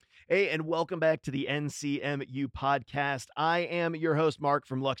Hey, and welcome back to the NCMU podcast. I am your host, Mark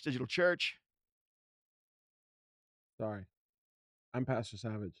from Lux Digital Church. Sorry. I'm Pastor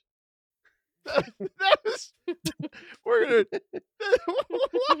Savage. That was, we're gonna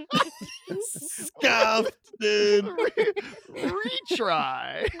Scuffed, dude.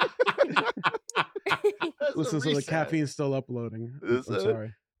 retry. That's a Listen, so the reset. caffeine's still uploading. I'm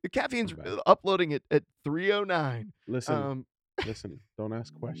sorry. The caffeine's I'm bad. uploading at 3:09. Listen, don't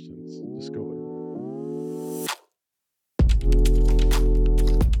ask questions. Just go in.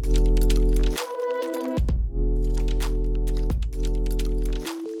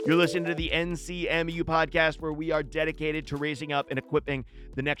 You're listening to the NCMU podcast, where we are dedicated to raising up and equipping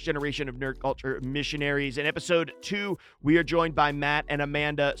the next generation of nerd culture missionaries. In episode 2, we are joined by Matt and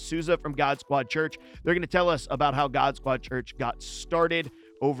Amanda Souza from God Squad Church. They're going to tell us about how God Squad Church got started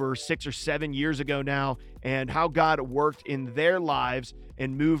over 6 or 7 years ago now, and how God worked in their lives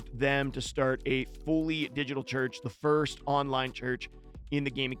and moved them to start a fully digital church, the first online church in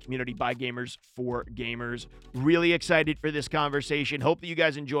the gaming community by gamers for gamers. Really excited for this conversation. Hope that you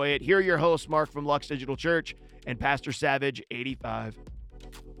guys enjoy it. Here are your hosts, Mark from Lux Digital Church and Pastor Savage 85.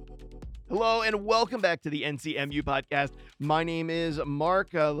 Hello and welcome back to the NCMU podcast. My name is Mark,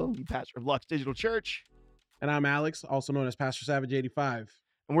 the lead pastor of Lux Digital Church. And I'm Alex, also known as Pastor Savage 85.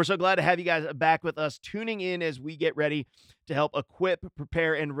 And we're so glad to have you guys back with us, tuning in as we get ready to help equip,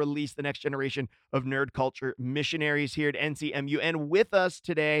 prepare, and release the next generation of nerd culture missionaries here at NCMU. And with us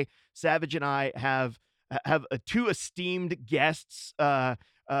today, Savage and I have two esteemed guests,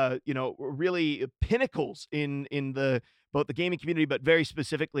 really pinnacles in both the gaming community, but very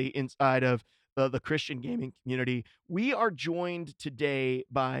specifically inside of the Christian gaming community. We are joined today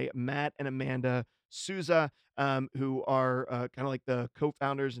by Matt and Amanda Souza, who are kind of like the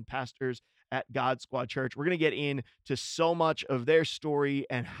co-founders and pastors at God Squad Church. We're going to get into so much of their story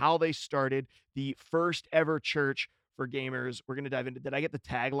and how they started the first ever church for gamers. We're going to dive into, did I get the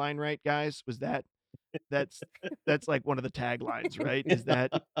tagline right, guys? That's like one of the taglines, right? Is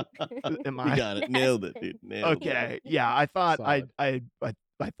that, am I? You got it. Nailed it, dude. Nailed it. Okay. Yeah. I thought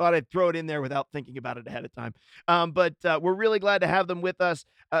I thought I'd throw it in there without thinking about it ahead of time. But we're really glad to have them with us.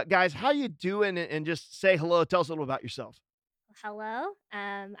 Guys, how you doing? And just say hello. Tell us a little about yourself. Hello.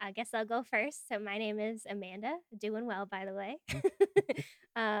 I guess I'll go first. So my name is Amanda. Doing well, by the way.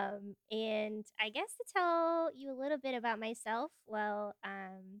 And I guess to tell you a little bit about myself. Well,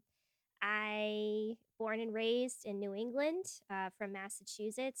 I born and raised in New England, from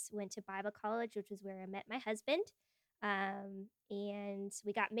Massachusetts. Went to Bible college, which was where I met my husband. And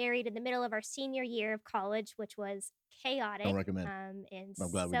we got married in the middle of our senior year of college, which was chaotic. Don't recommend. And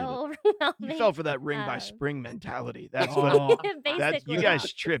I'm glad we so did overwhelming. You fell for that ring by spring mentality. That's Oh. what you Basically.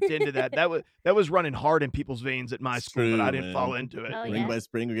 guys tripped into that. That was running hard in people's veins at my It's school, but true, I didn't man. fall into it. Oh, Ring yeah. by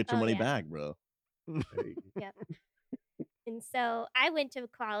spring, we get your Oh, money yeah. back, bro. Hey. Yep. And so I went to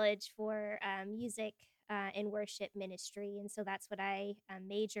college for music and worship ministry. And so that's what I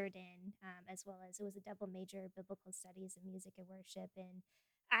majored in, as well as it was a double major, biblical studies and music and worship. And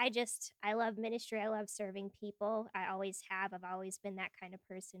I love ministry. I love serving people. I always have. I've always been that kind of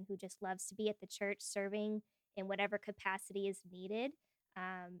person who just loves to be at the church serving in whatever capacity is needed.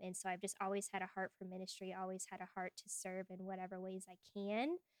 And so I've just always had a heart for ministry, always had a heart to serve in whatever ways I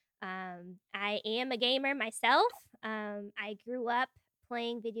can. I am a gamer myself. I grew up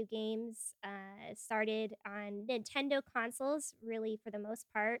playing video games, started on Nintendo consoles, really for the most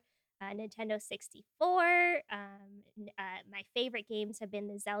part. Nintendo 64. My favorite games have been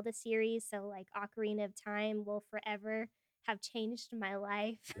the Zelda series, so like Ocarina of Time will forever have changed my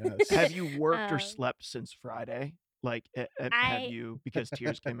life. Yes. Have you worked or Um, slept since Friday? Like, have I you, because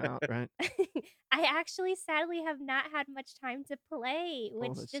tears came out, right? I actually sadly have not had much time to play,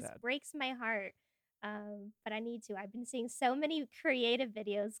 which that's just sad. breaks my heart. But I need to. I've been seeing so many creative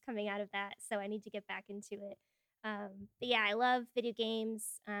videos coming out of that, so I need to get back into it. But yeah, I love video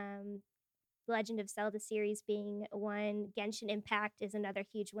games. Legend of Zelda series being one. Genshin Impact is another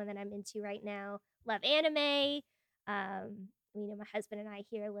huge one that I'm into right now. Love anime. My husband and I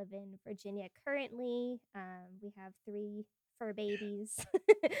here live in Virginia currently. We have 3 fur babies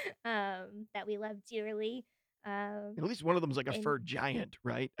that we love dearly. At least one of them is like a And fur giant,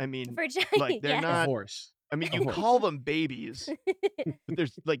 right? I mean, fur giant, like they're yes. A not. horse. I mean, A you horse. call them babies, but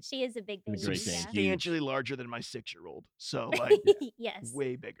there's like She is a big The baby. Great Dane. Yeah. substantially larger than my 6-year-old. So like Yes.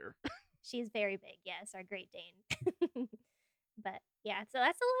 way bigger. She's very big. Yes, our Great Dane. But yeah, so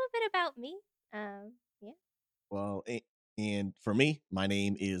that's a little bit about me. Yeah. Well, and for me, my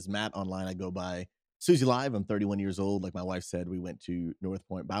name is Matt. Online, I go by Susie Live. I'm 31 years old. Like my wife said, we went to North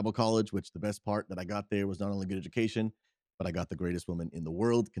Point Bible College, which the best part that I got there was not only good education, but I got the greatest woman in the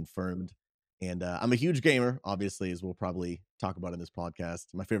world confirmed. And I'm a huge gamer, obviously, as we'll probably talk about in this podcast.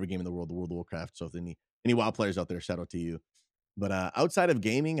 My favorite game in the world, the World of Warcraft. So if any WoW players out there, shout out to you. But outside of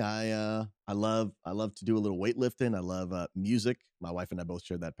gaming, I love to do a little weightlifting. I love music. My wife and I both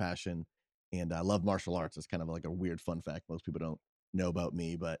share that passion, and I love martial arts. It's kind of like a weird fun fact most people don't know about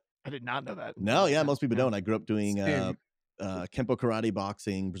me, but I did not know that. no, yeah, Yeah, most people yeah. don't. I grew up doing Same. Kempo karate,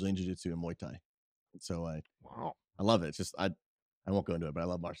 boxing, Brazilian jiu-jitsu, and Muay Thai. So Wow. I love it. It's just I won't go into it, but I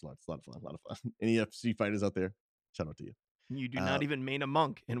love martial arts. It's a lot of fun. A lot of fun. Any UFC fighters out there? Shout out to you. You do not even main a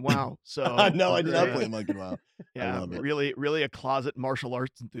monk in WoW. So No, I did not great. play Monkey WoW. I Yeah, love it. really a closet martial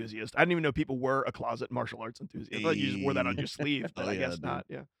arts enthusiast. I didn't even know people were a closet martial arts enthusiast. I thought you just wore that on your sleeve, but Oh, I yeah, guess dude. not.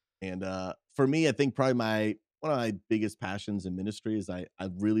 Yeah. And for me, I think probably one of my biggest passions in ministry is I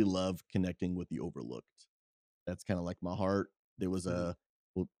really love connecting with the overlooked. That's kind of like my heart. There was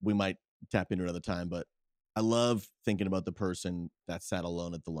we might tap into another time, but I love thinking about the person that sat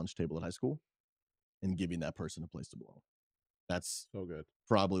alone at the lunch table at high school and giving that person a place to belong. That's So good.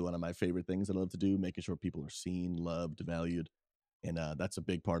 probably one of my favorite things I love to do, making sure people are seen, loved, valued. And that's a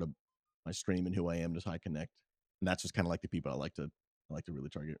big part of my stream and who I am, just how I connect. And that's just kind of like the people I like to really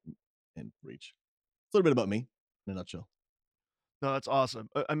target and reach. It's a little bit about me in a nutshell. No, that's awesome.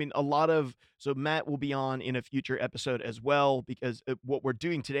 I mean, so Matt will be on in a future episode as well, because what we're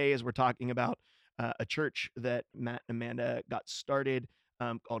doing today is we're talking about a church that Matt and Amanda got started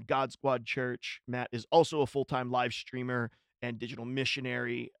called God Squad Church. Matt is also a full-time live streamer and digital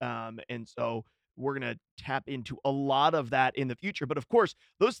missionary. And so we're going to tap into a lot of that in the future. But of course,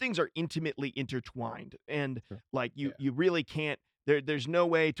 those things are intimately intertwined. And Sure. like Yeah. you really can't, there's no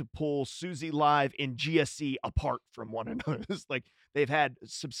way to pull Susie Live and GSC apart from one another. It's like they've had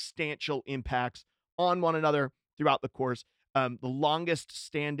substantial impacts on one another throughout the course. The longest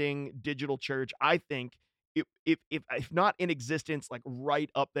standing digital church, I think, if not in existence, like right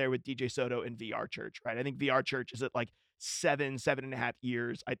up there with DJ Soto and VR Church, right? I think VR Church is at like 7.5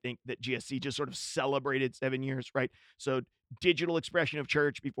 years. I think that GSC just sort of celebrated 7 years, right? So digital expression of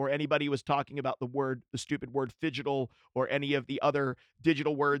church before anybody was talking about the stupid word phygital or any of the other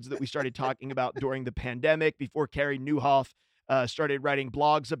digital words that we started talking about during the pandemic, before Carrie Newhoff started writing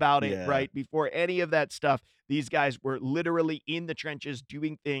blogs about it, Yeah. right? Before any of that stuff, these guys were literally in the trenches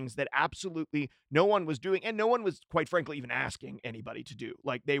doing things that absolutely no one was doing, and no one was, quite frankly, even asking anybody to do.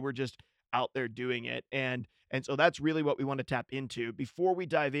 Like they were just out there doing it. And so that's really what we want to tap into. Before we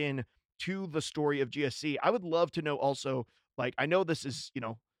dive in to the story of GSC, I would love to know also, like, I know this is,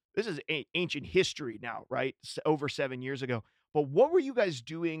 ancient history now, right? Over 7 years ago. But what were you guys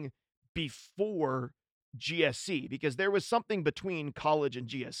doing before GSC? Because there was something between college and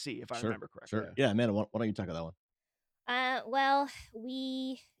GSC, if I remember correctly. Sure. Yeah, Amanda, why don't you talk about that one? Well,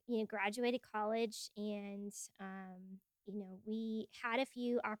 we, graduated college and, we had a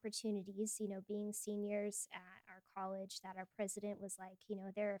few opportunities, being seniors at our college, that our president was like,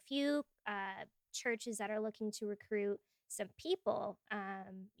 there are a few churches that are looking to recruit some people,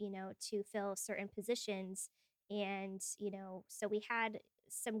 to fill certain positions. And, so we had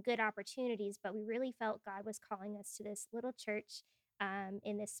some good opportunities, but we really felt God was calling us to this little church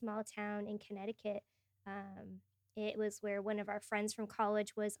in this small town in Connecticut. It was where one of our friends from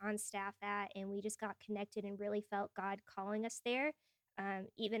college was on staff at, and we just got connected and really felt God calling us there.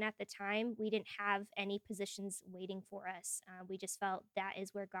 Even at the time, we didn't have any positions waiting for us. We just felt that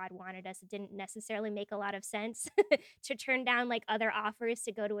is where God wanted us. It didn't necessarily make a lot of sense to turn down like other offers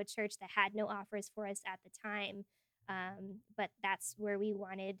to go to a church that had no offers for us at the time. But that's where we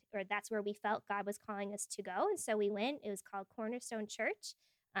wanted, or that's where we felt God was calling us to go. And so we went. It was called Cornerstone Church.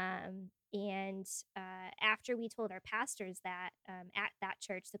 And after we told our pastors that at that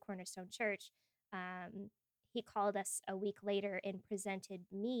church, the Cornerstone Church, he called us a week later and presented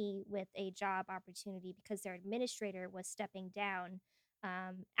me with a job opportunity because their administrator was stepping down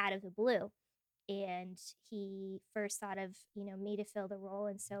out of the blue. And he first thought of me to fill the role,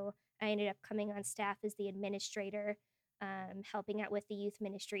 and so I ended up coming on staff as the administrator, helping out with the youth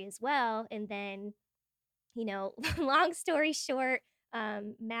ministry as well. And then, long story short,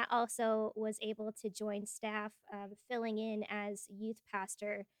 Matt also was able to join staff, filling in as youth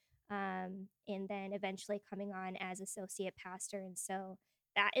pastor, and then eventually coming on as associate pastor. And so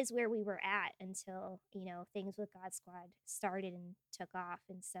that is where we were at until, things with God Squad started and took off.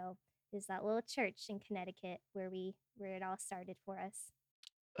 And so is that little church in Connecticut where it all started for us.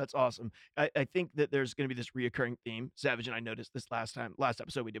 That's awesome. I think that there's going to be this reoccurring theme. Savage and I noticed this last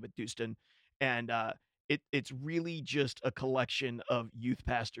episode we did with Dustin, and it's really just a collection of youth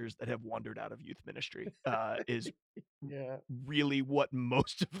pastors that have wandered out of youth ministry. Is Yeah. really what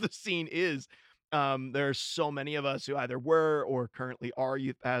most of the scene is. There are so many of us who either were or currently are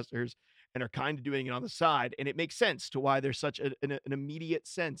youth pastors and are kind of doing it on the side. And it makes sense to why there's such an immediate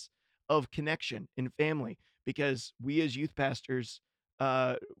sense of connection in family because we as youth pastors,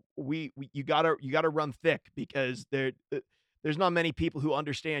 uh, we you gotta run thick because there's not many people who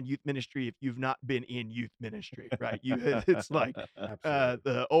understand youth ministry if you've not been in youth ministry, right? You it's like Absolutely.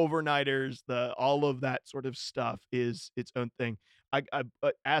 the overnighters, the all of that sort of stuff is its own thing. I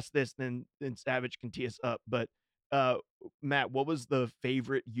asked this, then Savage can tee us up. But uh, Matt, what was the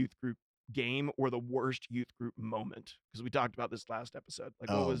favorite youth group game or the worst youth group moment? Because we talked about this last episode. Like,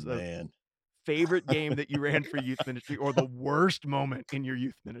 what Oh was the man. favorite game that you ran for youth ministry, or the worst moment in your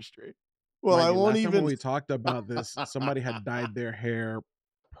youth ministry? Well, Mind I you, won't last time when even we talked about this, somebody had dyed their hair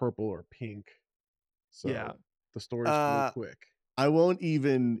purple or pink. Yeah. So the stories flew uh quick. I won't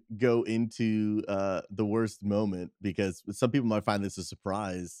even go into the worst moment because some people might find this a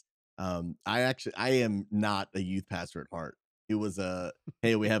surprise. I am not a youth pastor at heart. It was a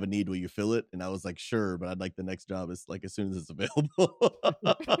hey, we have a need, will you fill it? And I was like, sure, but I'd like the next job as soon as it's available.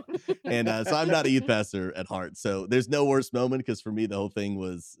 And so I'm not a youth pastor at heart. So there's no worst moment because for me the whole thing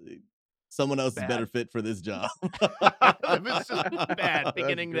was someone else is better Bad. fit for this job. It was just bad, That's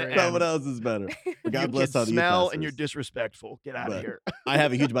beginning to great. Someone end. else is better. But You God bless kids all the youth smell and you're pastors. disrespectful. Get out of But here. I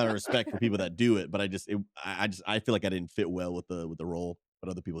have a huge amount of respect for people that do it, but I feel like I didn't fit well with the role, but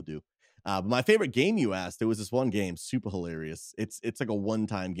other people do. But my favorite game you asked, there was this one game, super hilarious. It's like a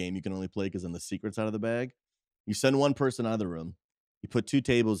one-time game you can only play because then the secret's out of the bag. You send one person out of the room, you put two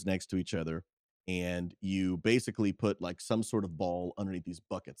tables next to each other, and you basically put like some sort of ball underneath these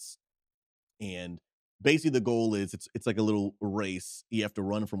buckets. And basically the goal is it's like a little race. You have to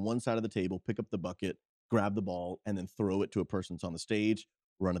run from one side of the table, pick up the bucket, grab the ball, and then throw it to a person that's on the stage,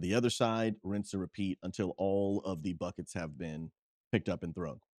 run to the other side, rinse and repeat until all of the buckets have been picked up and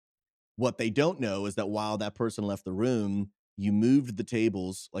thrown. What they don't know is that while that person left the room, you moved the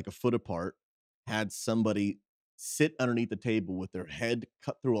tables like a foot apart, had somebody sit underneath the table with their head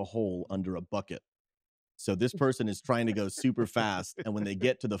cut through a hole under a bucket. So this person is trying to go super fast, and when they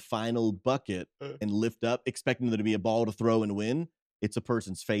get to the final bucket and lift up, expecting there to be a ball to throw and win, it's a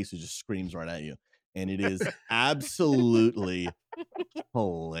person's face who just screams right at you. And it is absolutely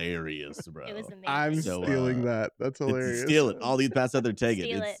hilarious, It was bro. I'm amazing. So stealing that. That's it's hilarious. steal it. All these past out there take it.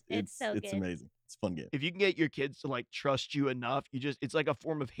 Steal it. It's so It's good. amazing. It's a fun game. If you can get your kids to like trust you enough, it's like a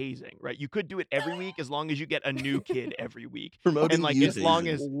form of hazing, right? You could do it every week as long as you get a new kid every week. And Promoting like youth as long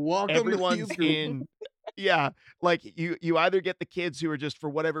hazing. as Welcome to the everyone's youth group. in yeah, like you either get the kids who are just for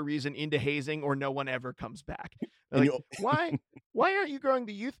whatever reason into hazing or no one ever comes back. They're And like, you why aren't you growing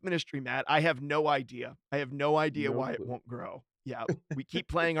the youth ministry, Matt? I have no idea. I have no idea No why it clue. won't grow. Yeah, we keep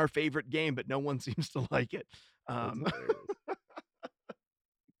playing our favorite game, but no one seems to like it. That's hilarious.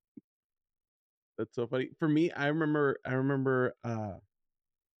 That's so funny. For me, I remember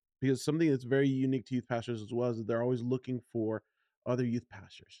because something that's very unique to youth pastors as well is that they're always looking for other youth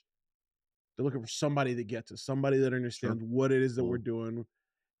pastors. They're looking for somebody that gets it, somebody that sure. understands what it is that we're Cool. doing.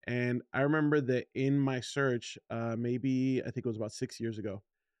 And I remember that in my search, maybe I think it was about 6 years ago,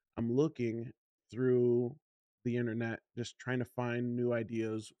 I'm looking through the internet, just trying to find new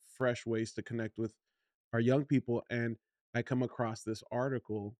ideas, fresh ways to connect with our young people. And I come across this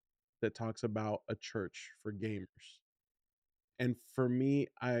article that talks about a church for gamers. And for me,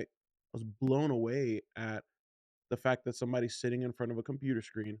 I was blown away at the fact that somebody's sitting in front of a computer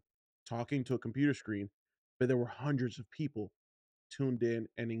screen, talking to a computer screen, but there were hundreds of people tuned in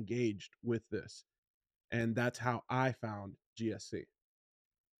and engaged with this. And that's how I found GSC.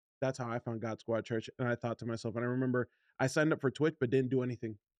 That's how I found God Squad Church. And I thought to myself, and I remember I signed up for Twitch, but didn't do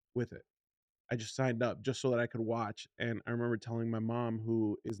anything with it. I just signed up just so that I could watch. And I remember telling my mom,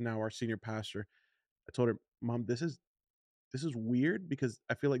 who is now our senior pastor, I told her, Mom, this is weird because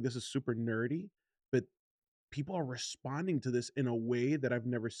I feel like this is super nerdy, but people are responding to this in a way that I've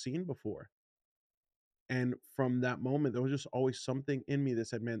never seen before. And from that moment, there was just always something in me that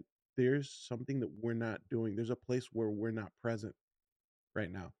said, man, there's something that we're not doing. There's a place where we're not present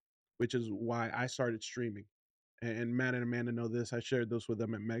right now, which is why I started streaming. And Matt and Amanda know this. I shared this with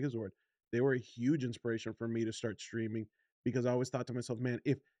them at Megazord. They were a huge inspiration for me to start streaming because I always thought to myself, man,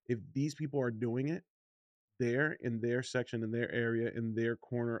 if these people are doing it there in their section, in their area, in their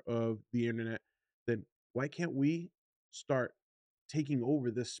corner of the internet, then why can't we start taking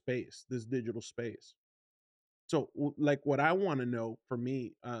over this space, this digital space? So, like, what I want to know for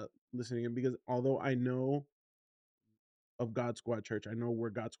me, listening in, because although I know of God Squad Church, I know where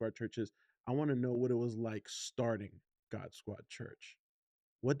God Squad Church is. I want to know what it was like starting God Squad Church.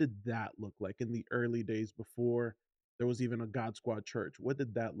 What did that look like in the early days before there was even a God Squad church. What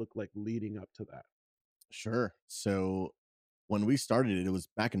did that look like leading up to that? Sure. So when we started it, it was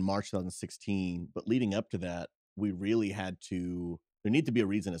back in March 2016. But leading up to that, we really had to, there need to be a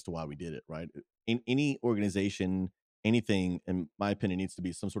reason as to why we did it, right? In any organization, anything, in my opinion, needs to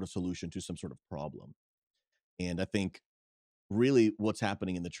be some sort of solution to some sort of problem. And I think really what's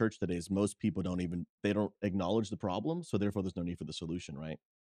happening in the church today is most people they don't acknowledge the problem. So therefore, there's no need for the solution, right?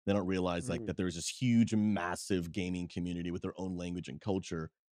 They don't realize like Mm, that there's this huge, massive gaming community with their own language and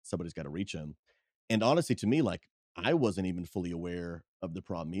culture. Somebody's got to reach them. And honestly, to me, like I wasn't even fully aware of the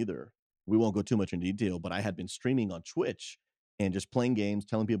problem either. We won't go too much into detail, but I had been streaming on Twitch and just playing games,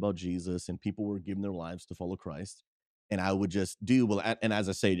 telling people about Jesus, and people were giving their lives to follow Christ. And I would just do well. And as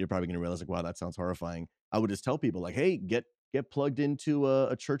I say, you're probably going to realize like, wow, that sounds horrifying. I would just tell people like, hey, get plugged into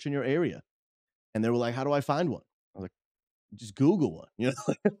a church in your area. And they were like, how do I find one? I was like, just Google one,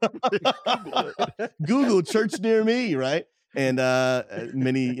 Google it. Google church near me, right? And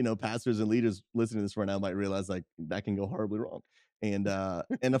many, pastors and leaders listening to this right now might realize like that can go horribly wrong. And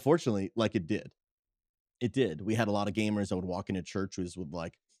unfortunately, like it did. It did. We had a lot of gamers that would walk into churches with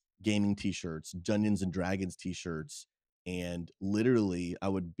like gaming t-shirts, Dungeons and Dragons t-shirts. And literally I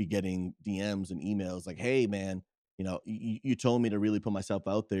would be getting DMs and emails like, hey man, you told me to really put myself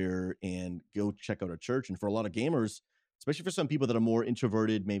out there and go check out a church. And for a lot of gamers, especially for some people that are more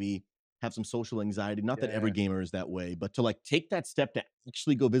introverted, maybe have some social anxiety, not that every yeah, gamer is that way, but to like take that step to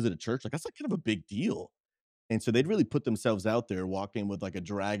actually go visit a church, like that's like kind of a big deal. And so they'd really put themselves out there walking with like a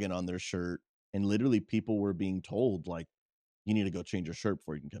dragon on their shirt. And literally people were being told like, you need to go change your shirt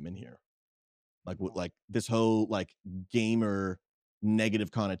before you can come in here. Like what, wow, like this whole like gamer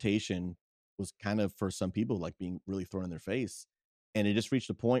negative connotation was kind of for some people like being really thrown in their face. And it just reached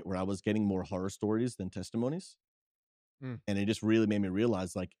a point where I was getting more horror stories than testimonies. Mm, And it just really made me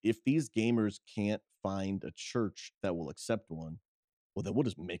realize like if these gamers can't find a church that will accept one, well then we'll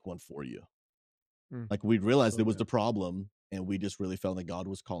just make one for you. mm. Like we'd realized so it was the good. problem, and we just really felt that God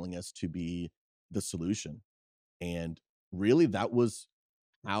was calling us to be the solution. And really, that was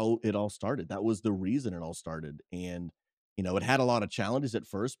how it all started. That was the reason it all started. And, it had a lot of challenges at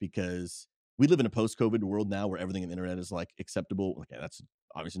first because we live in a post COVID world now where everything on the internet is like acceptable. Okay, that's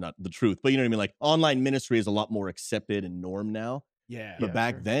obviously not the truth, but you know what I mean? Like online ministry is a lot more accepted and norm now. Yeah, But Yeah,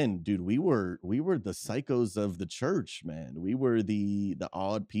 back sure. then, dude, we were the psychos of the church, man. We were the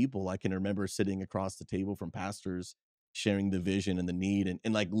odd people. I can remember sitting across the table from pastors sharing the vision and the need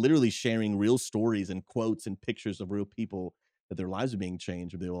and like literally sharing real stories and quotes and pictures of real people that their lives are being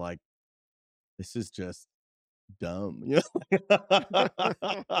changed. They were like, this is just dumb.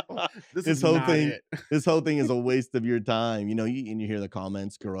 this is this whole not thing, it. this whole thing is a waste of your time. And you hear the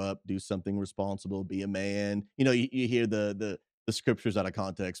comments, grow up, do something responsible, be a man. You hear the scriptures out of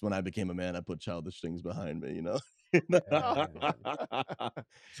context. When I became a man, I put childish things behind me. Yeah.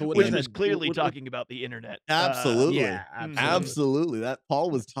 So what Which does And that? was clearly What talking about the internet. absolutely, yeah, Mhm. absolutely. absolutely. That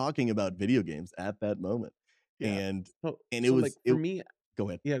Paul was talking about video games at that moment. Yeah. And So it like was for it me, go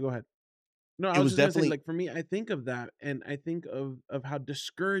ahead. yeah, go ahead. No, I It was was just gonna say, definitely like for me, I think of that, and I think of how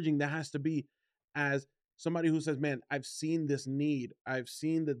discouraging that has to be, as somebody who says, "Man, I've seen this need. I've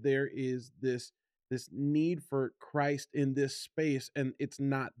seen that there is this need for Christ in this space, and it's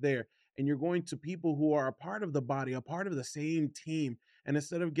not there." And you're going to people who are a part of the body, a part of the same team, and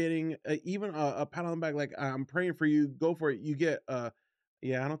instead of getting even a pat on the back, like "I'm praying for you, go for it," you get,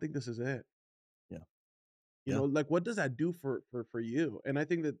 "Yeah, I don't think this is it." yeah, You yeah. know, like, what does that do for you? And I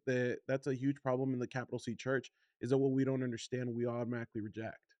think that that's a huge problem in the capital C church, is that what we don't understand, we automatically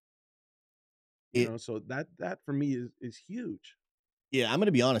reject. You It know, so that for me is huge. Yeah, I'm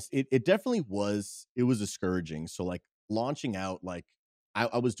gonna be honest. It definitely was. It was discouraging. So like launching out, like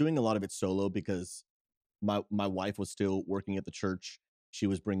I was doing a lot of it solo because my wife was still working at the church. She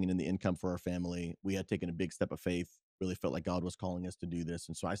was bringing in the income for our family. We had taken a big step of faith. Really felt like God was calling us to do this,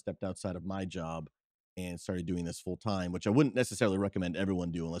 and so I stepped outside of my job and started doing this full time, which I wouldn't necessarily recommend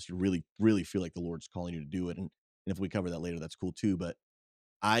everyone do unless you really, really feel like the Lord's calling you to do it. And if we cover that later, that's cool too. But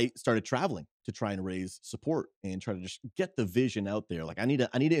I started traveling to try and raise support and try to just get the vision out there. Like I need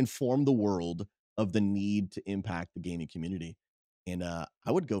to inform the world of the need to impact the gaming community. And I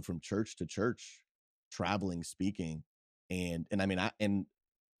would go from church to church, traveling, speaking. And I mean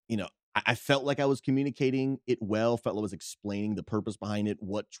I felt like I was communicating it well, felt like I was explaining the purpose behind it,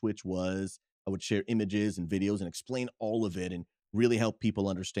 what Twitch was. I would share images and videos and explain all of it and really help people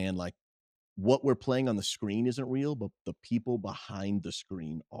understand like what we're playing on the screen isn't real, but the people behind the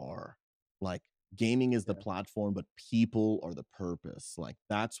screen are. Like gaming is the Yeah. platform, but people are the purpose. Like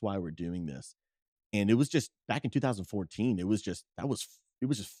that's why we're doing this. And it was just back in 2014, it was just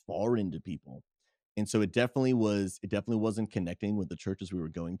foreign to people. And so it definitely wasn't connecting with the churches we were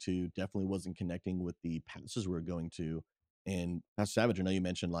going to, definitely wasn't connecting with the pastors we were going to. And Pastor Savage, I know you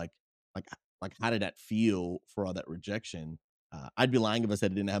mentioned like like how did that feel for all that rejection? I'd be lying if I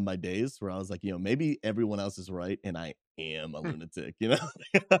said I didn't have my days where I was like, maybe everyone else is right and I am a lunatic, Mm,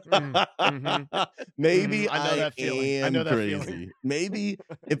 mm-hmm, mm-hmm. maybe I know I that feeling. I know am that feeling. crazy. Maybe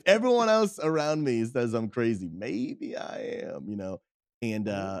if everyone else around me says I'm crazy, maybe I am. And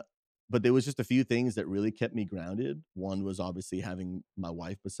Mhm. but there was just a few things that really kept me grounded. One was obviously having my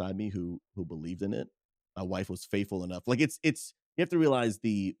wife beside me who believed in it. My wife was faithful enough. Like it's you have to realize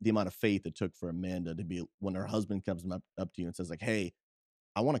the amount of faith it took for Amanda to be when her husband comes up to you and says like, "Hey,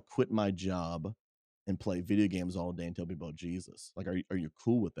 I want to quit my job and play video games all day and tell people about Jesus. Like, are you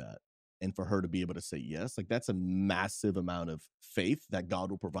cool with that?" And for her to be able to say yes, like that's a massive amount of faith that God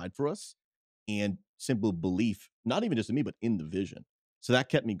will provide for us and simple belief, not even just in me, but in the vision. So that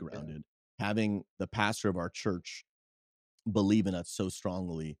kept me Yeah. grounded. Having the pastor of our church believe in us so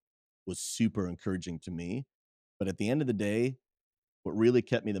strongly was super encouraging to me. But at the end of the day, what really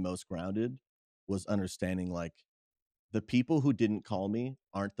kept me the most grounded was understanding like the people who didn't call me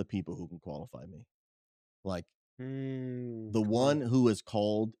aren't the people who can qualify me. Like the Come on. one who is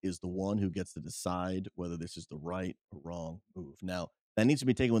called is the one who gets to decide whether this is the right or wrong move. Now, that needs to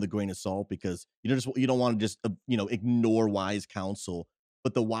be taken with a grain of salt because you don't want to just ignore wise counsel,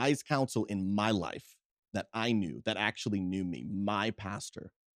 but the wise counsel in my life that I knew that actually knew me, my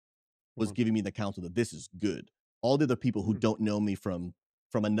pastor Come was on. giving me the counsel that this is good. All the other people who Mm, don't know me from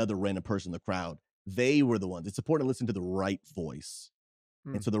another random person in the crowd, they were the ones. It's important to listen to the right voice.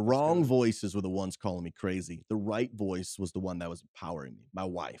 And Mm. so the that's wrong good. voices were the ones calling me crazy. The right voice was the one that was empowering me, my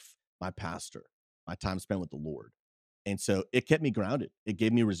wife, my pastor, my time spent with the Lord. And so it kept me grounded. It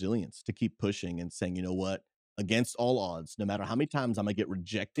gave me resilience to keep pushing and saying, you know what, against all odds, no matter how many times I'm going to get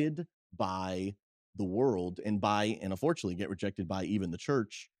rejected by the world and unfortunately get rejected by even the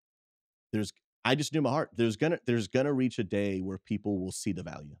church, there's, I just knew in my heart, there's gonna reach a day where people will see the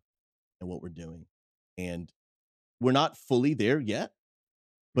value in what we're doing. And we're not fully there yet,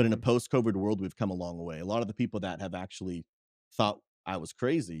 but in a Mhm. post-COVID world, we've come a long way. A lot of the people that have actually thought I was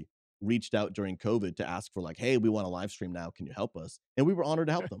crazy reached out during COVID to ask for like, "Hey, we want a live stream now. Can you help us?" And we were honored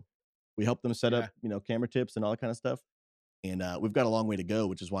to help them. We helped them set up, Yeah. camera tips and all that kind of stuff. And we've got a long way to go,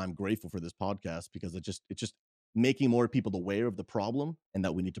 which is why I'm grateful for this podcast because it's just making more people aware of the problem and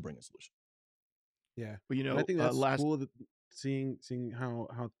that we need to bring a solution. Yeah. Well, And I think that's last cool that seeing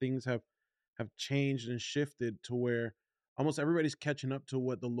how things have changed and shifted to where almost everybody's catching up to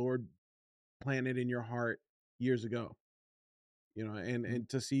what the Lord planted in your heart years ago. And Mhm.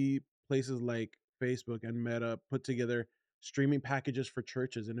 to see places like Facebook and Meta put together streaming packages for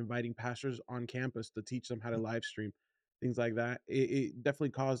churches and inviting pastors on campus to teach them how to live stream, things like that. It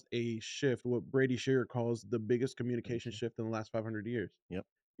definitely caused a shift, what Brady Shearer calls the biggest Thank communication you. shift in the last 500 years. Yep.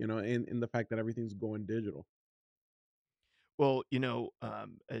 In the fact that everything's going digital. Well,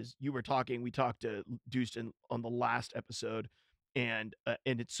 as you were talking, we talked to Dustin on the last episode, and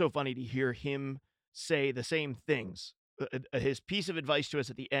it's so funny to hear him say the same things. His piece of advice to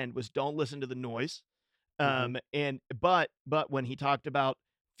us at the end was, "Don't listen to the noise." Hmm. But when he talked about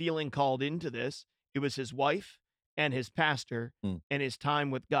feeling called into this, it was his wife and his pastor Mm, and his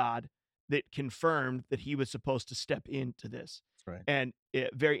time with God that confirmed that he was supposed to step into this. that's right. And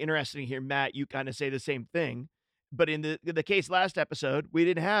very interesting to hear Matt, you kind of say the same thing. But in the case last episode, we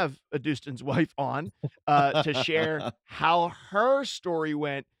didn't have a Dustin's wife on to share how her story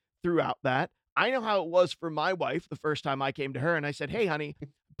went throughout that. I know how it was for my wife the first time I came to her and I said, "Hey, honey,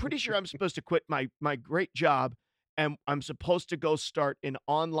 pretty sure I'm supposed to quit my great job and I'm supposed to go start an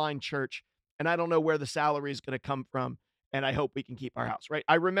online church and I don't know where the salary is going to come from and I hope we can keep our house." Right?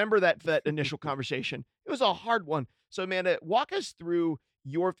 I remember that initial conversation. It was a hard one. So Amanda, walk us through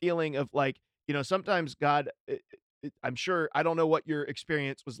your feeling of like, sometimes God I'm sure I don't know what your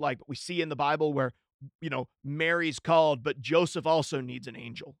experience was like, but we see in the Bible where Mary's called, but Joseph also needs an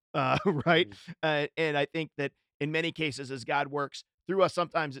angel, right? Mm. And I think that in many cases, as God works through us,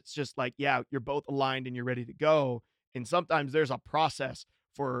 sometimes it's just like, yeah, you're both aligned and you're ready to go. And sometimes there's a process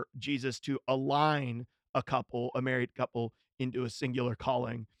for Jesus to align a married couple, into a singular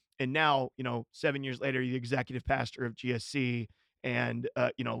calling. And now, 7 years later, you're the executive pastor of GSC and,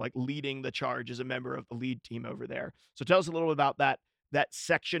 like leading the charge as a member of the lead team over there. So tell us a little bit about that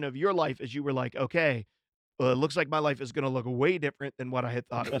section of your life as you were like, okay, well, it looks like my life is going to look way different than what I had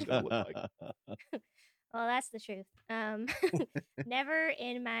thought it was going to look like. Well, that's the truth. Never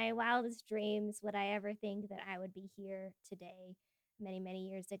in my wildest dreams would I ever think that I would be here today, many, many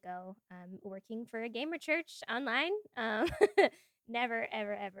years ago, working for a gamer church online. Never,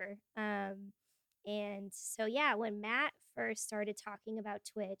 ever, ever. And so, yeah, when Matt first started talking about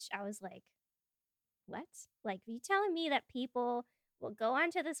Twitch, I was like, what? Like, you telling me that people will go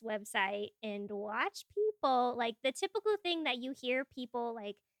onto this website and watch people like the typical thing that you hear people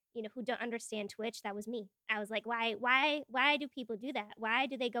like, who don't understand Twitch, that was me. I was like, why do people do that? Why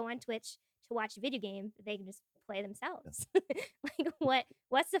do they go on Twitch to watch a video game that they can just play Yeah. themselves? Like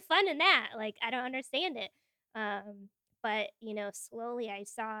what's the fun in that? Like I don't understand it. Um but slowly I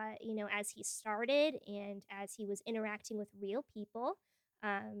saw, as he started and as he was interacting with real people,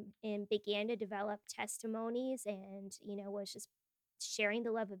 and began to develop testimonies and was just sharing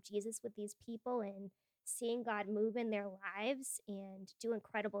the love of Jesus with these people and seeing God move in their lives and do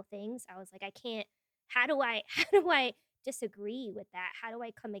incredible things. I was like, I can't, how do I how do I disagree with that? How do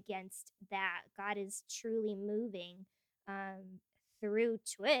I come against that? God is truly moving um through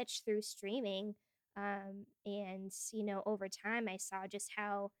Twitch, through streaming. And over time I saw just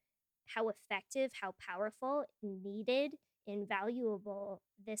how effective, how powerful, needed, invaluable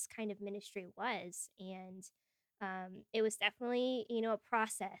this kind of ministry was. And it was definitely, a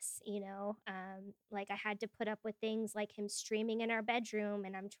process, like I had to put up with things like him streaming in our bedroom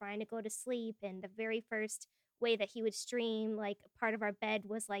and I'm trying to go to sleep. And the very first way that he would stream, like part of our bed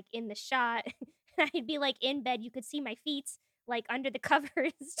was like in the shot. I'd be like in bed, you could see my feet like under the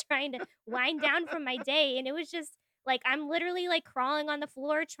covers trying to wind down from my day. And it was just like I'm literally like crawling on the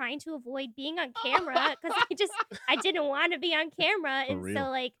floor trying to avoid being on camera because I didn't want to be on camera. For And so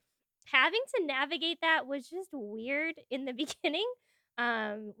real. like having to navigate that was just weird in the beginning.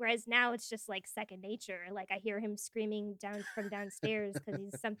 Whereas now it's just like second nature. Like I hear him screaming down from downstairs because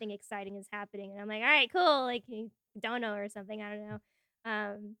he's something exciting is happening. And I'm like, all right, cool. Like he dono or something. I don't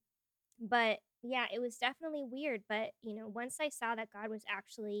know. But yeah, it was definitely weird. But once I saw that God was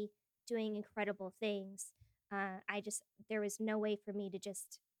actually doing incredible things, there was no way for me to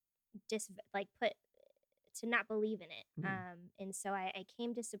just like put to not believe in it. Mm. And so I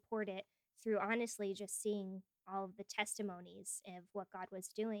came to support it through honestly just seeing all of the testimonies of what God was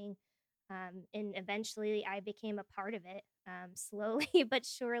doing. And eventually I became a part of it. Slowly but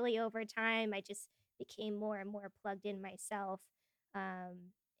surely over time, I just became more and more plugged in myself.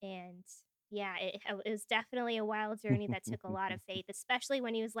 And yeah, it was definitely a wild journey that took a lot of faith, especially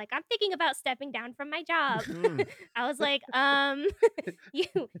when he was like, I'm thinking about stepping down from my job. Mm. I was like, you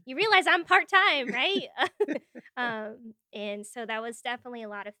you realize I'm part-time, right? And so that was definitely a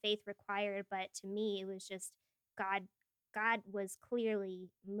lot of faith required, but to me it was just God God was clearly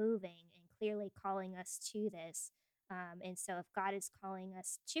moving and clearly calling us to this. And so if God is calling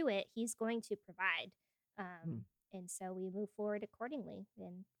us to it, he's going to provide. Mm. And so we move forward accordingly.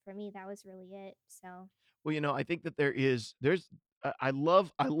 And for me that was really it. So Well, I think that there's I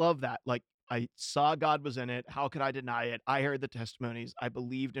love that. Like I saw God was in it. How could I deny it? I heard the testimonies. I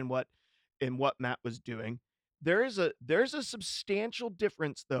believed in what Matt was doing. There's a substantial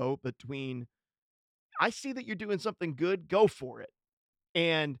difference though between I see that you're doing something good, go for it.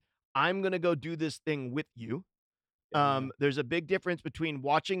 And I'm going to go do this thing with you. Yeah. There's a big difference between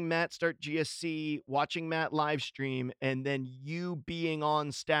watching Matt start GSC, watching Matt live stream, and then you being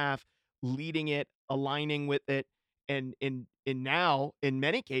on staff, leading it, aligning with it, and now in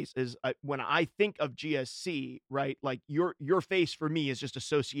many cases, when I think of GSC, right, like your face for me is just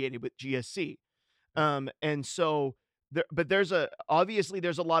associated with GSC. And so but there's a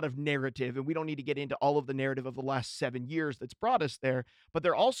lot of narrative, and we don't need to get into all of the narrative of the last 7 years that's brought us there. But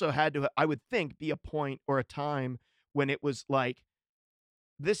there also had to, I would think, be a point or a time when it was like,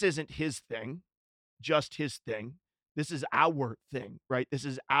 this isn't his thing, just his thing. This is our thing, right? This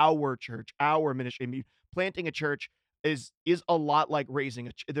is our church, our ministry. I mean, planting a church is a lot like raising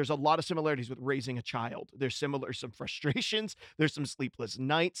there's a lot of similarities with raising a child. Some frustrations, there's some sleepless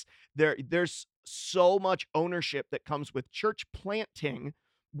nights. There's so much ownership that comes with church planting,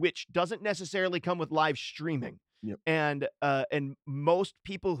 which doesn't necessarily come with live streaming. Yep. And most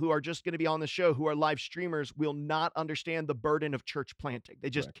people who are just going to be on the show who are live streamers will not understand the burden of church planting. They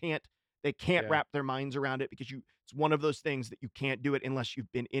just Correct. can't Yeah. wrap their minds around it because it's one of those things that you can't do it unless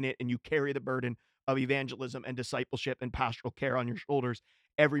you've been in it and you carry the burden of evangelism and discipleship and pastoral care on your shoulders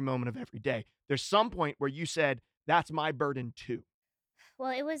every moment of every day. There's some point where you said, that's my burden too.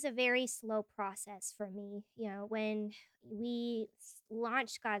 well, it was a very slow process for me. When we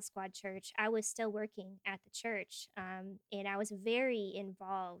launched God Squad Church, I was still working at the church, and I was very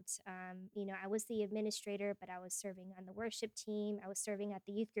involved. I was the administrator, but I was serving on the worship team. I was serving at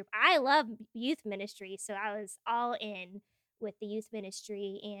the youth group. I love youth ministry, so I was all in with the youth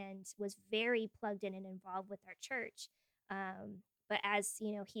ministry and was very plugged in and involved with our church. But as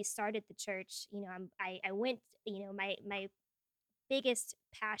he started the church, I went. My biggest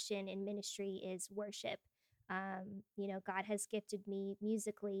passion in ministry is worship. God has gifted me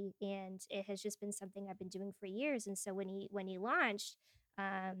musically, and it has just been something I've been doing for years. And so when he launched,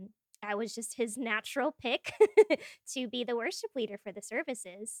 um, I was just his natural pick to be the worship leader for the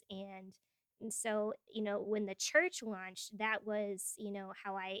services. And so, when the church launched, that was,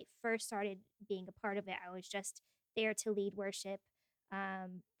 how I first started being a part of it. I was just there to lead worship.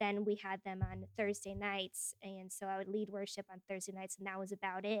 Then we had them on Thursday nights. And so I would lead worship on Thursday nights, and that was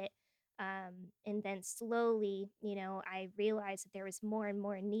about it. And then slowly, I realized that there was more and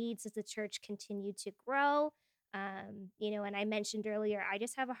more needs as the church continued to grow. And I mentioned earlier, I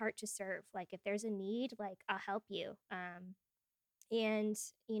just have a heart to serve. Like, if there's a need, like, I'll help you. And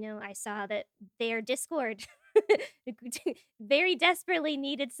I saw that their Discord very desperately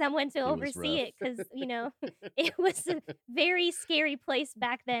needed someone to It was oversee rough. it, because it was a very scary place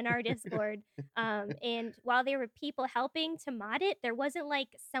back then, our Discord. And while there were people helping to mod it, there wasn't like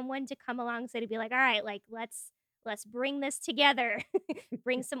someone to come alongside and be like, all right, like, let's bring this together,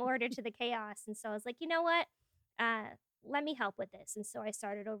 bring some order to the chaos. And so I was like, you know what, uh let me help with this. And so I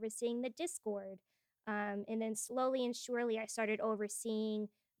started overseeing the Discord. And then slowly and surely, I started overseeing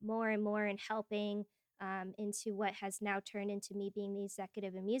more and more and helping, into what has now turned into me being the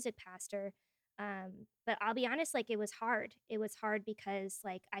executive and music pastor. But I'll be honest, like, it was hard. It was hard because,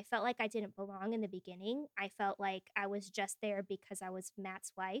 like, I felt like I didn't belong in the beginning. I felt like I was just there because I was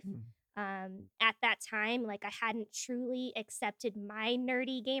Matt's wife. Mm. At that time, like, I hadn't truly accepted my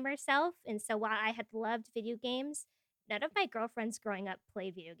nerdy gamer self. And so while I had loved video games, none of my girlfriends growing up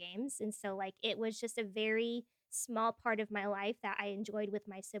played video games. And so, like, it was just a very small part of my life that I enjoyed with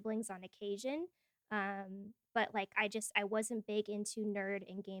my siblings on occasion. But like, I wasn't big into nerd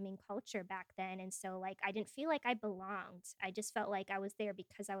and gaming culture back then. And so, like, I didn't feel like I belonged. I just felt like I was there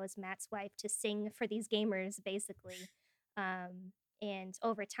because I was Matt's wife to sing for these gamers, basically. And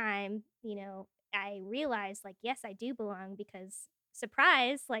over time, I realized, like, yes, I do belong, because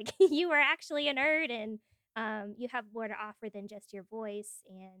surprise, like, you are actually a nerd, and you have more to offer than just your voice.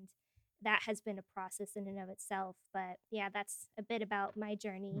 And that has been a process in and of itself. But yeah, that's a bit about my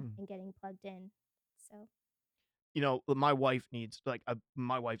journey Mm. and getting plugged in. So, My wife needs like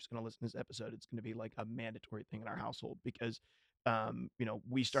my wife's gonna listen to this episode. It's gonna be like a mandatory thing in our household because,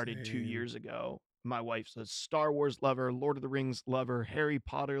 we started two Same. years ago. My wife's a Star Wars lover, Lord of the Rings lover, Harry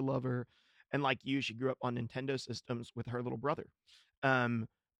Potter lover, and like you, she grew up on Nintendo systems with her little brother. Um,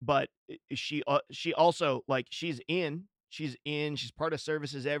 but she also like she's part of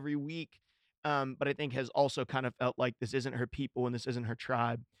services every week. But I think has also kind of felt like this isn't her people and this isn't her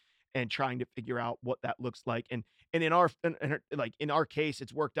tribe, and trying to figure out what that looks like. And in our case,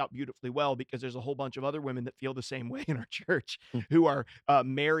 it's worked out beautifully well because there's a whole bunch of other women that feel the same way in our church who are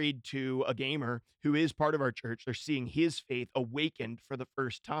married to a gamer who is part of our church. They're seeing his faith awakened for the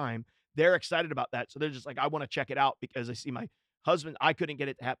first time. They're excited about that. So they're just like, I want to check it out because I see my husband, I couldn't get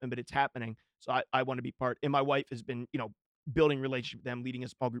it to happen, but it's happening. So I want to be part. And my wife has been, building relationship with them, leading a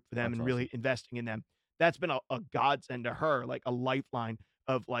small group for them, That's and awesome. really investing in them. That's been a godsend to her, like a lifeline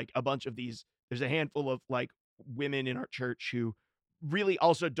of like a bunch of these. There's a handful of like women in our church who really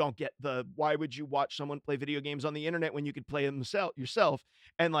also don't get the why would you watch someone play video games on the internet when you could play them yourself.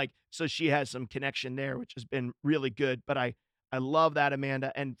 And like, so she has some connection there, which has been really good. But I love that,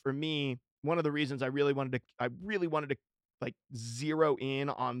 Amanda. And for me, one of the reasons I really wanted to like zero in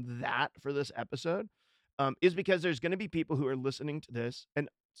on that for this episode, is because there's going to be people who are listening to this, and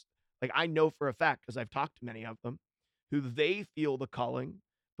like I know for a fact because I've talked to many of them, who they feel the calling,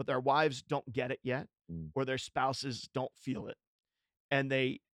 but their wives don't get it yet, Mm. or their spouses don't feel it, and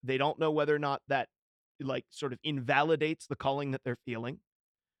they don't know whether or not that like sort of invalidates the calling that they're feeling,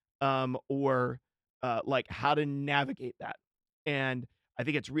 or like how to navigate that. And I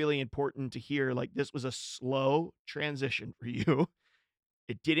think it's really important to hear like this was a slow transition for you.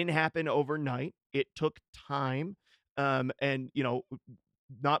 It didn't happen overnight. It took time. And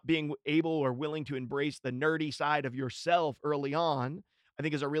not being able or willing to embrace the nerdy side of yourself early on, I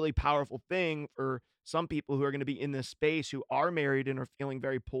think is a really powerful thing for some people who are going to be in this space who are married and are feeling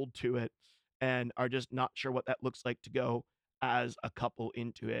very pulled to it and are just not sure what that looks like to go as a couple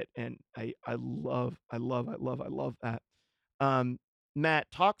into it. And I love that. Um, Matt,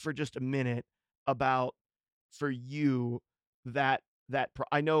 talk for just a minute about for you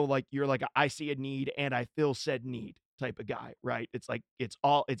I know like you're like I see a need and I fill said need type of guy, right? It's like it's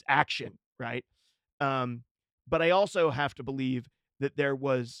action, right? Um, but I also have to believe that there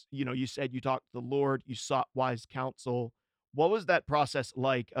was, you said you talked to the Lord, you sought wise counsel. What was that process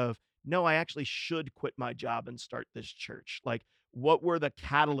like of, no, I actually should quit my job and start this church? Like, what were the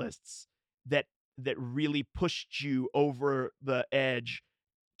catalysts that that really pushed you over the edge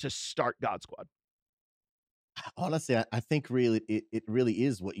to start God Squad? Honestly, I think really it really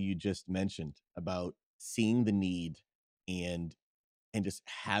is what you just mentioned about seeing the need and just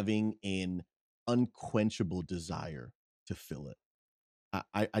having an unquenchable desire to fill it.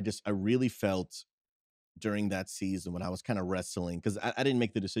 I really felt during that season when I was kind of wrestling because I didn't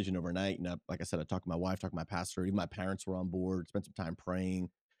make the decision overnight. And like I said, I talked to my wife, talked to my pastor, even my parents were on board, spent some time praying.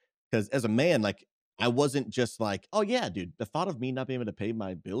 Because as a man, like I wasn't just like, oh yeah, dude, the thought of me not being able to pay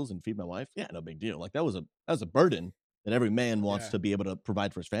my bills and feed my wife, yeah, no big deal. Like that was a burden that every man wants Yeah. to be able to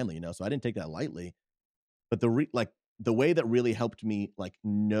provide for his family, you know. So I didn't take that lightly. But like the way that really helped me like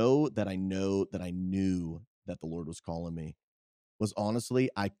know that I knew that the Lord was calling me was honestly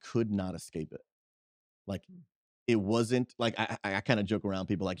I could not escape it. Like it wasn't like I kind of joke around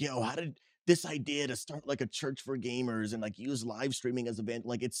people like, yo, how did this idea to start like a church for gamers and like use live streaming as a event,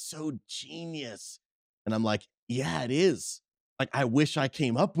 like it's so genius. And I'm like, yeah, it is. Like I wish I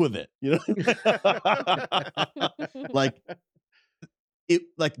came up with it, you know? Like it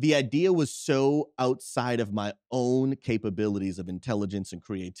like the idea was so outside of my own capabilities of intelligence and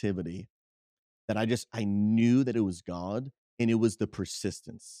creativity that I knew that it was God and it was the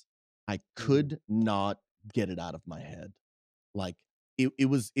persistence. I Mm, could not get it out of my head. Like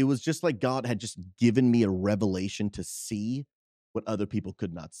it was just like God had just given me a revelation to see what other people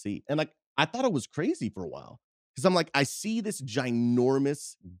could not see. And like I thought it was crazy for a while because I'm like, I see this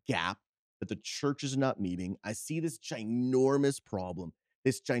ginormous gap that the church is not meeting. I see this ginormous problem,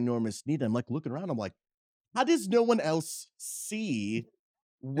 this ginormous need. I'm like looking around, I'm like, how does no one else see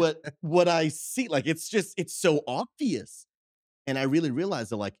what I see? Like it's just it's so obvious. And I really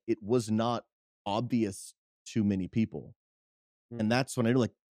realized that like it was not obvious to many people. And mm, that's when I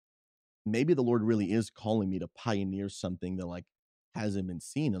like maybe the Lord really is calling me to pioneer something that like hasn't been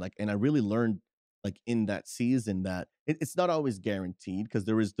seen. And I really learned like in that season that it's not always guaranteed because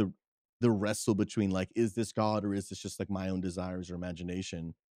there is the wrestle between like, is this God or is this just like my own desires or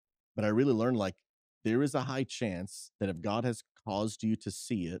imagination? But I really learned like there is a high chance that if God has caused you to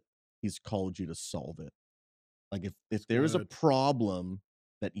see it, he's called you to solve it. Like if it's there is a good. problem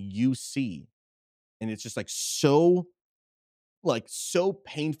that you see and it's just like so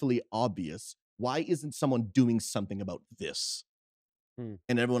painfully obvious. Why isn't someone doing something about this? Mm,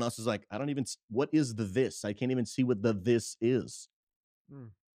 And everyone else is like, I don't even, what is the this? I can't even see what the this is.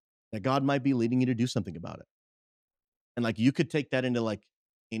 Mm. That God might be leading you to do something about it. And like you could take that into like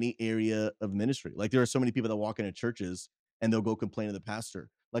any area of ministry. Like there are so many people that walk into churches and they'll go complain to the pastor.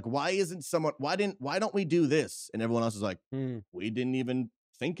 Like, why don't we do this? And everyone else is like, mm, we didn't even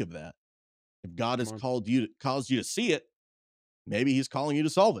think of that. If God come has on. caused you to see it, maybe he's calling you to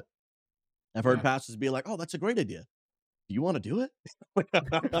solve it. I've heard Yeah. pastors be like, "Oh, that's a great idea. Do you want to do it?"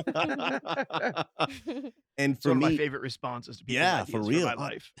 And It's for one of my me, favorite responses to people's yeah, for ideas for real. my Oh,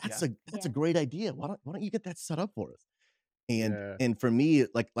 life. that's Yeah. a Yeah. great idea. Why don't you get that set up for us? And Yeah. for me,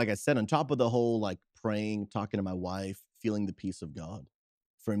 like I said, on top of the whole like praying, talking to my wife, feeling the peace of God,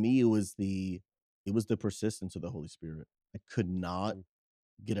 for me it was the persistence of the Holy Spirit. I could not Mm,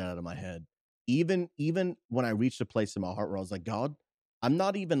 get it out of my head. Even when I reached a place in my heart where I was like, God, I'm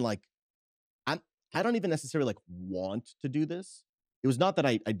not even like I'm I don't even necessarily like want to do this. It was not that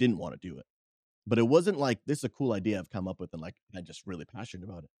I didn't want to do it, but it wasn't like this is a cool idea I've come up with and like I'm just really passionate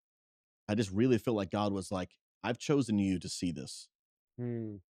about it. I just really feel like God was like, I've chosen you to see this.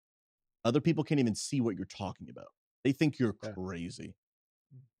 mm, Other people can't even see what you're talking about. They think you're yeah. crazy.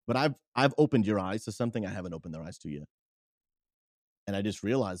 But I've opened your eyes to something I haven't opened their eyes to yet. And I just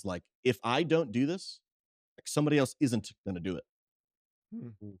realized like if I don't do this, like somebody else isn't going to do it.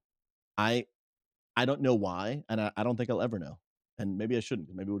 Mm. Mm, I I don't know why, and I don't think I'll ever know. And maybe I shouldn't.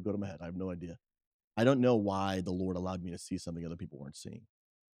 Maybe it would go to my head. I have no idea. I don't know why the Lord allowed me to see something other people weren't seeing,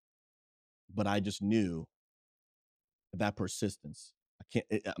 but I just knew that persistence. I can't.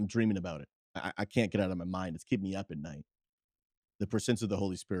 I'm dreaming about it. I can't get out of my mind. It's keeping me up at night. The persistence of the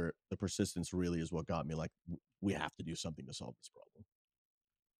Holy Spirit, the persistence really is what got me. Like we have to do something to solve this problem,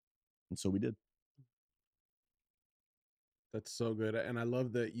 and so we did. that's so good. And I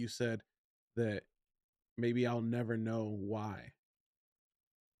love that you said that maybe I'll never know why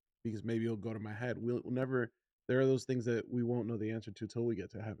because maybe it'll go to my head. We'll never, there are those things that we won't know the answer to till we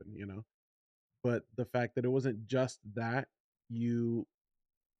get to heaven, you know? But the fact that it wasn't just that, you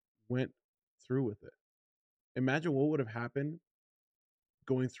went through with it. Imagine what would have happened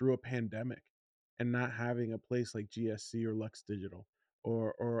going through a pandemic and not having a place like GSC or Lux Digital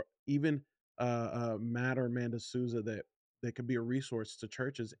or even Matt or Amanda Souza that could be a resource to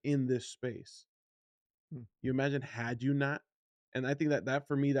churches in this space. Mm. You imagine had you not And I think that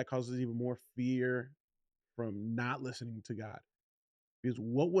for me, that causes even more fear from not listening to God. Because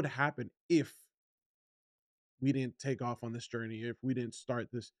what would happen if we didn't take off on this journey, if we didn't start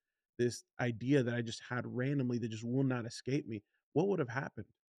this idea that I just had randomly that just will not escape me? What would have happened?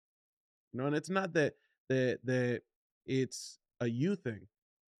 And it's not that it's a you thing,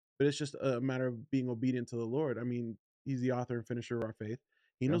 but it's just a matter of being obedient to the Lord. I mean, He's the author and finisher of our faith.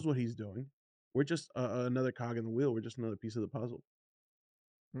 He Yeah. knows what He's doing. We're just another cog in the wheel. We're just another piece of the puzzle.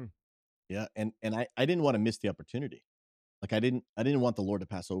 Yeah. And I didn't want to miss the opportunity. Like I didn't want the Lord to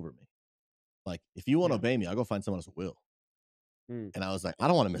pass over me. Like, if you want to Yeah. obey me, I'll go find someone else who will. Mm. And I was like, I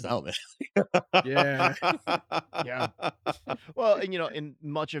don't want to miss out, man. Yeah. Yeah. Well, and and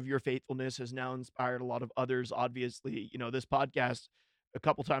much of your faithfulness has now inspired a lot of others. Obviously, this podcast, a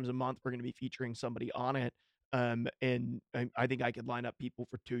couple times a month, we're going to be featuring somebody on it. And I think I could line up people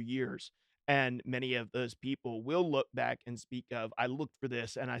for 2 years. And many of those people will look back and speak of, I looked for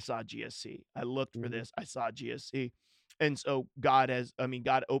this and I saw GSC. I looked for Mhm. this, I saw GSC. And so God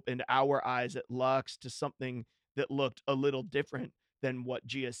opened our eyes at Lux to something that looked a little different than what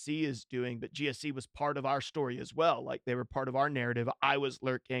GSC is doing, but GSC was part of our story as well. Like, they were part of our narrative. I was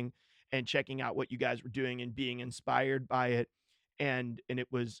lurking and checking out what you guys were doing and being inspired by it. And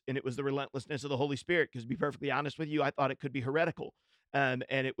it was the relentlessness of the Holy Spirit. Because, to be perfectly honest with you, I thought it could be heretical. And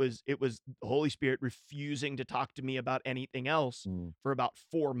it was the Holy Spirit refusing to talk to me about anything else Mm, for about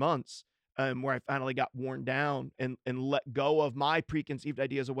 4 months. Where I finally got worn down and let go of my preconceived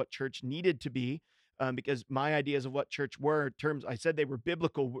ideas of what church needed to be, because my ideas of what church were, terms I said they were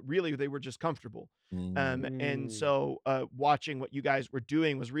biblical, but really they were just comfortable. And Mm. so watching what you guys were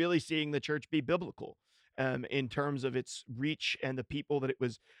doing was really seeing the church be biblical, in terms of its reach and the people that it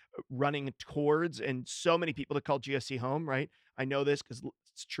was running towards. And so many people that call GSC home, right? I know this because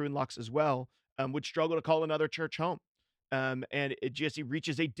it's true in Lux as well, would struggle to call another church home. GSC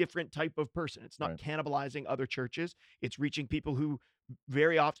reaches a different type of person. It's not right. cannibalizing other churches. It's reaching people who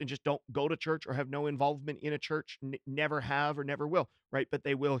very often just don't go to church or have no involvement in a church, never have or never will, right? But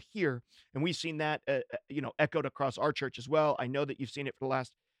they will here. And we've seen that, echoed across our church as well. I know that you've seen it for the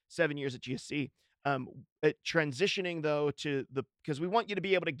last 7 years at GSC. Transitioning though because we want you to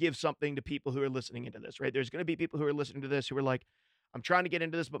be able to give something to people who are listening into this, right? There's going to be people who are listening to this who are like, I'm trying to get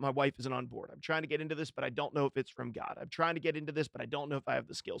into this, but my wife isn't on board. I'm trying to get into this, but I don't know if it's from God. I'm trying to get into this, but I don't know if I have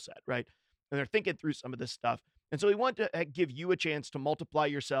the skill set, right? And they're thinking through some of this stuff. And so we want to give you a chance to multiply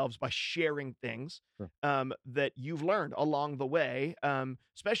yourselves by sharing things, Sure. that you've learned along the way,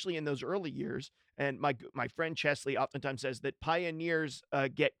 especially in those early years. And my friend Chesley oftentimes says that pioneers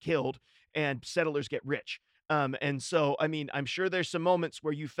get killed and settlers get rich. And so, I mean, I'm sure there's some moments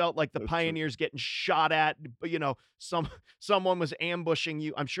where you felt like the That's true. pioneers getting shot at, but someone was ambushing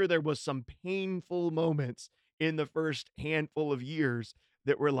you. I'm sure there was some painful moments in the first handful of years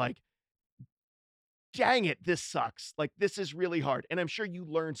that were like, dang it, this sucks. Like, this is really hard. And I'm sure you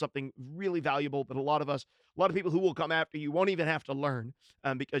learned something really valuable that a lot of people who will come after you won't even have to learn,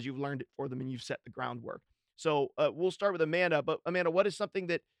 because you've learned it for them and you've set the groundwork. So we'll start with Amanda. But Amanda, what is something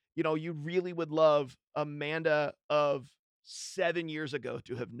that, you really would love Amanda of 7 years ago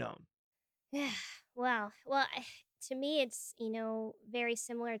to have known? Yeah. Well, to me, it's, very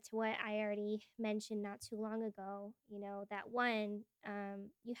similar to what I already mentioned not too long ago. That one,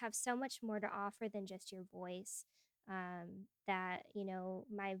 you have so much more to offer than just your voice. That,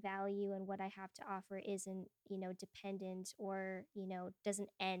 my value and what I have to offer isn't, dependent or, doesn't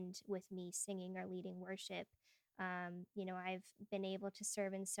end with me singing or leading worship. I've been able to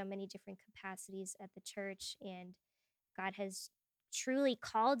serve in so many different capacities at the church, and God has truly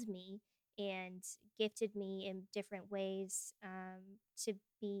called me and gifted me in different ways, to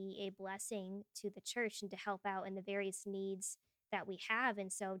be a blessing to the church and to help out in the various needs that we have.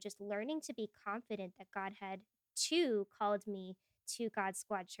 And so just learning to be confident that God had too called me to God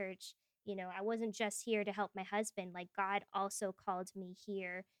Squad Church. I wasn't just here to help my husband, like, God also called me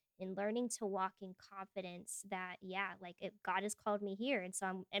here, and learning to walk in confidence that, yeah, like, if God has called me here. And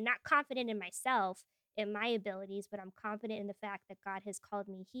so I'm not confident in myself, in my abilities, but I'm confident in the fact that God has called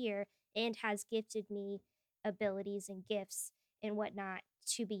me here and has gifted me abilities and gifts and whatnot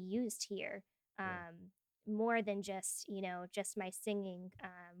to be used here. Yeah. More than just, just my singing,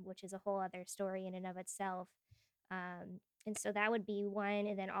 which is a whole other story in and of itself. And so that would be one.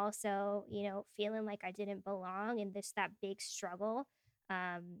 And then also, feeling like I didn't belong and that big struggle.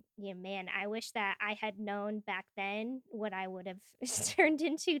 Man, I wish that I had known back then what I would have turned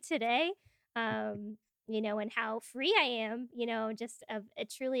into today. And how free I am, just of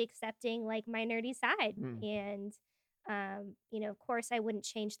truly accepting, like, my nerdy side. Hmm. And Of course, I wouldn't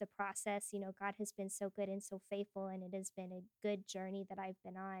change the process. God has been so good and so faithful, and it has been a good journey that I've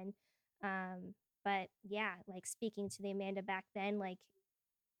been on. But yeah, like speaking to the Amanda back then, like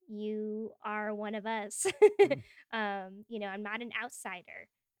you are one of us. Mm. I'm not an outsider.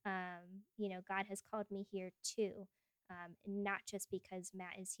 God has called me here too. Not just because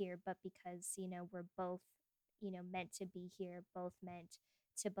Matt is here, but because, we're both, meant to be here, both meant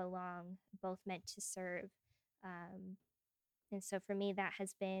to belong, both meant to serve. Um, and so for me, that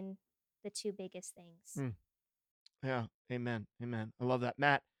has been the two biggest things. Mm. Yeah. Amen. Amen. I love that.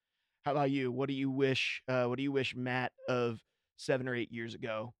 Matt, how about you? What do you wish Matt of 7 or 8 years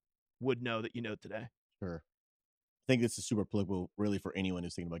ago would know that you know today? Sure. I think this is super applicable really for anyone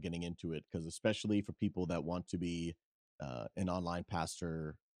who's thinking about getting into it, because especially for people that want to be an online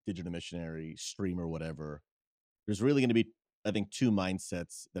pastor, digital missionary, streamer, whatever, there's really going to be, I think, two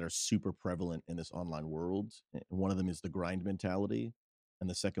mindsets that are super prevalent in this online world. And one of them is the grind mentality, and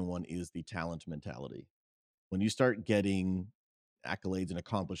the second one is the talent mentality. When you start getting accolades and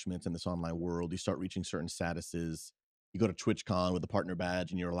accomplishments in this online world, you start reaching certain statuses. You go to TwitchCon with a partner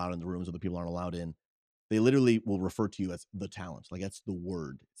badge and you're allowed in the rooms other people aren't allowed in. They literally will refer to you as the talent. Like that's the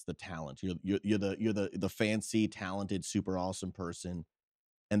word. It's the talent. You're the fancy, talented, super awesome person.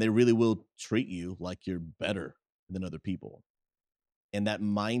 And they really will treat you like you're better than other people. And that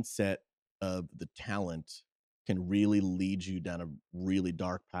mindset of the talent can really lead you down a really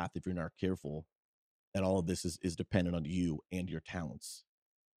dark path if you're not careful. And all of this is dependent on you and your talents.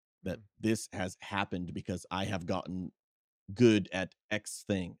 That Mm. this has happened because I have gotten good at X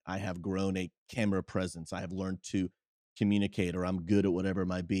thing. I have grown a camera presence. I have learned to communicate, or I'm good at whatever it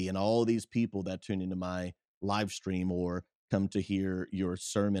might be. And all these people that tune into my live stream or come to hear your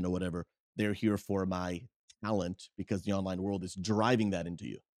sermon or whatever, they're here for my talent, because the online world is driving that into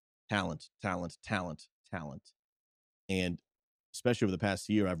you. Talent, talent, talent, talent. And especially over the past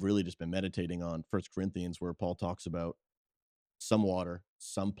year, I've really just been meditating on First Corinthians, where Paul talks about some water,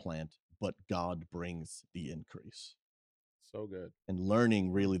 some plant, but God brings the increase. So good. And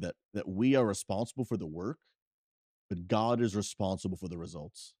learning really that we are responsible for the work, but God is responsible for the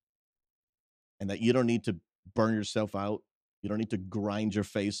results. And that you don't need to burn yourself out. You don't need to grind your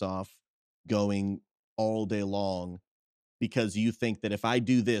face off going all day long because you think that if I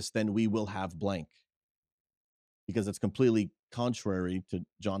do this, then we will have blank. Because it's completely contrary to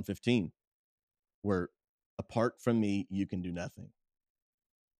John 15, where apart from me, you can do nothing.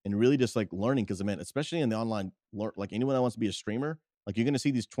 And really just like learning, because I mean, especially in the online, like anyone that wants to be a streamer, like you're going to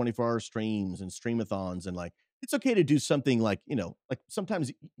see these 24-hour streams and streamathons, and like it's okay to do something like, like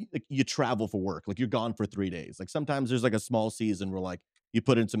sometimes like you travel for work, like you're gone for 3 days. Like sometimes there's like a small season where like you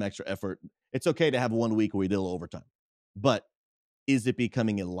put in some extra effort. It's okay to have 1 week where you did a little overtime, but is it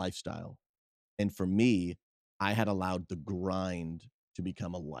becoming a lifestyle? And for me, I had allowed the grind to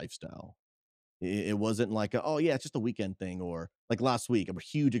become a lifestyle. It wasn't like, oh yeah, it's just a weekend thing. Or like last week, a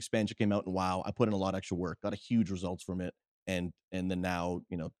huge expansion came out, and wow, I put in a lot of extra work, got a huge results from it. And then now,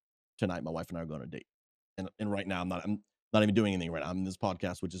 tonight my wife and I are going on a date. And right now I'm not even doing anything right now. I'm in this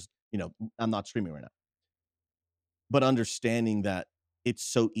podcast, which is, I'm not streaming right now. But understanding that it's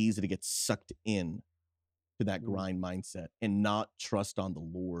so easy to get sucked in to that grind mindset and not trust on the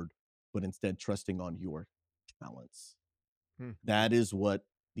Lord, but instead trusting on your talents. Mm. That is what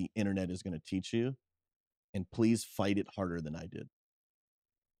the internet is going to teach you. And please fight it harder than I did.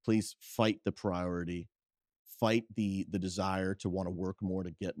 Please fight the priority, fight the desire to want to work more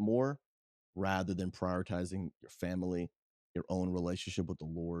to get more, rather than prioritizing your family, your own relationship with the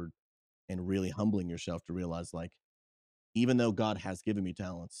Lord, and really humbling yourself to realize, like, even though God has given me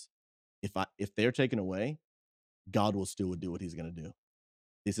talents, if they're taken away, God will still do what he's going to do.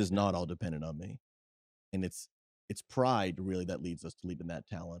 This is not all dependent on me. And it's pride really that leads us to leaving that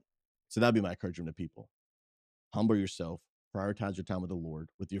talent. So that'd be my encouragement to people. Humble yourself, prioritize your time with the Lord,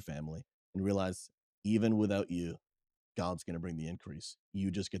 with your family, and realize even without you, God's going to bring the increase.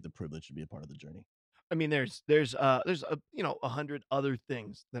 You just get the privilege to be a part of the journey. I mean, there's 100 other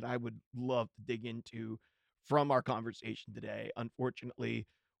things that I would love to dig into from our conversation today. Unfortunately,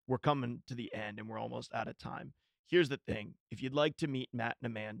 we're coming to the end and we're almost out of time. Here's the thing: if you'd like to meet Matt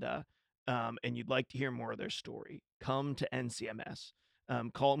and Amanda, and you'd like to hear more of their story, come to NCMS.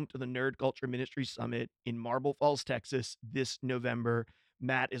 Call them to the Nerd Culture Ministry Summit in Marble Falls, Texas, this November.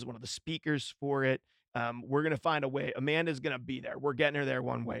 Matt is one of the speakers for it. We're gonna find a way. Amanda's gonna be there. We're getting her there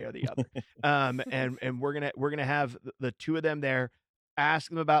one way or the other. And we're gonna have the two of them there, ask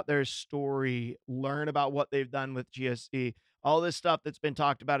them about their story, learn about what they've done with GSC. all this stuff that's been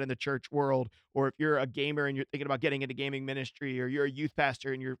talked about in the church world, or if you're a gamer and you're thinking about getting into gaming ministry, or you're a youth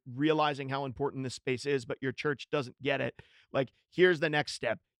pastor and you're realizing how important this space is, but your church doesn't get it, like, here's the next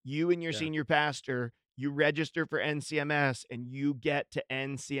step. You and your Yeah. senior pastor, you register for NCMS and you get to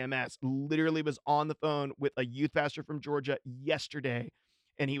NCMS. Literally was on the phone with a youth pastor from Georgia yesterday,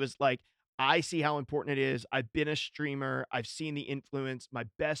 and he was like, I see how important it is. I've been a streamer. I've seen the influence. My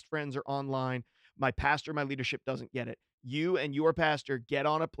best friends are online. My pastor, my leadership doesn't get it. You and your pastor get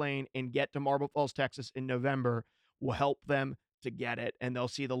on a plane and get to Marble Falls, Texas in November. Will help them to get it, and they'll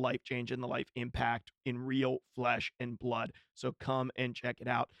see the life change and the life impact in real flesh and blood. So come and check it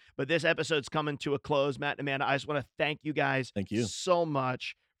out. But this episode's coming to a close. Matt and Amanda, I just want to thank you guys Thank you so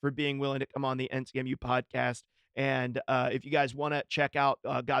much for being willing to come on the NCMU podcast. And if you guys want to check out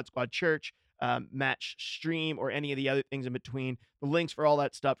God Squad Church, Matt's stream, or any of the other things in between, the links for all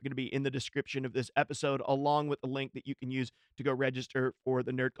that stuff are going to be in the description of this episode, along with the link that you can use to go register for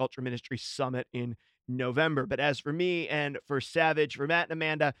the Nerd Culture Ministry Summit in November. But as for me and for Savage, for Matt and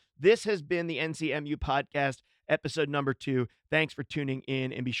Amanda, this has been the NCMU podcast, episode number 2. Thanks for tuning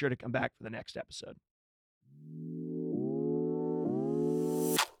in, and be sure to come back for the next episode.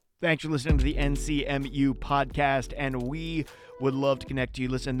 Thanks for listening to the NCMU podcast, and we would love to connect to you.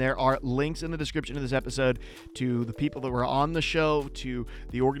 Listen, there are links in the description of this episode to the people that were on the show, to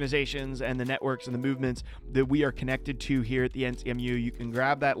the organizations and the networks and the movements that we are connected to here at the NCMU. You can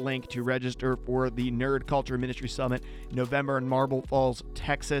grab that link to register for the Nerd Culture Ministry Summit in November in Marble Falls,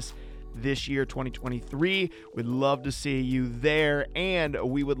 Texas, this year, 2023. We'd love to see you there, and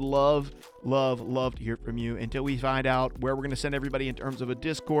we would love to hear from you. Until we find out where we're going to send everybody in terms of a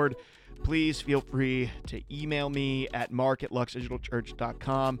Discord, please feel free to email me at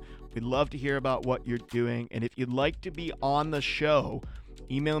mark@luxdigitalchurch.com. We'd love to hear about what you're doing, and if you'd like to be on the show,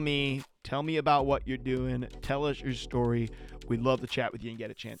 email me, tell me about what you're doing, tell us your story. We'd love to chat with you and get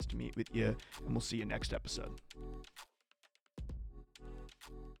a chance to meet with you, and we'll see you next episode.